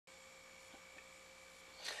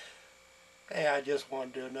Hey, I just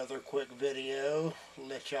want to do another quick video.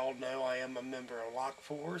 Let y'all know I am a member of Lock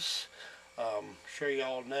Force. Sure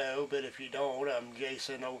y'all know, but if you don't, I'm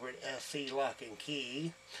Jason over at SC Lock and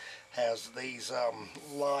Key. Has these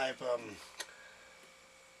live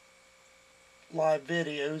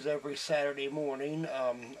videos every Saturday morning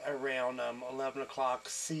around 11 o'clock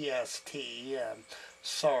CST.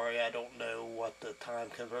 Sorry, I don't know what the time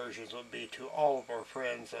conversions would be to all of our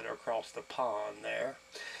friends that are across the pond there.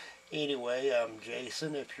 Anyway,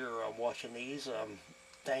 Jason, if you're watching these,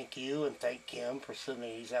 thank you and thank Kim for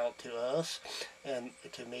sending these out to us and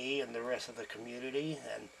to me and the rest of the community.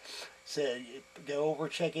 And said, go over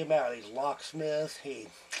check him out. He's locksmith. He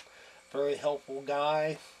very helpful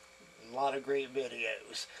guy. A lot of great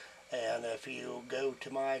videos. And if you go to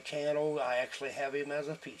my channel, I actually have him as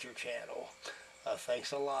a feature channel.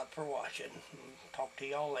 Thanks a lot for watching. Talk to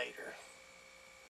y'all later.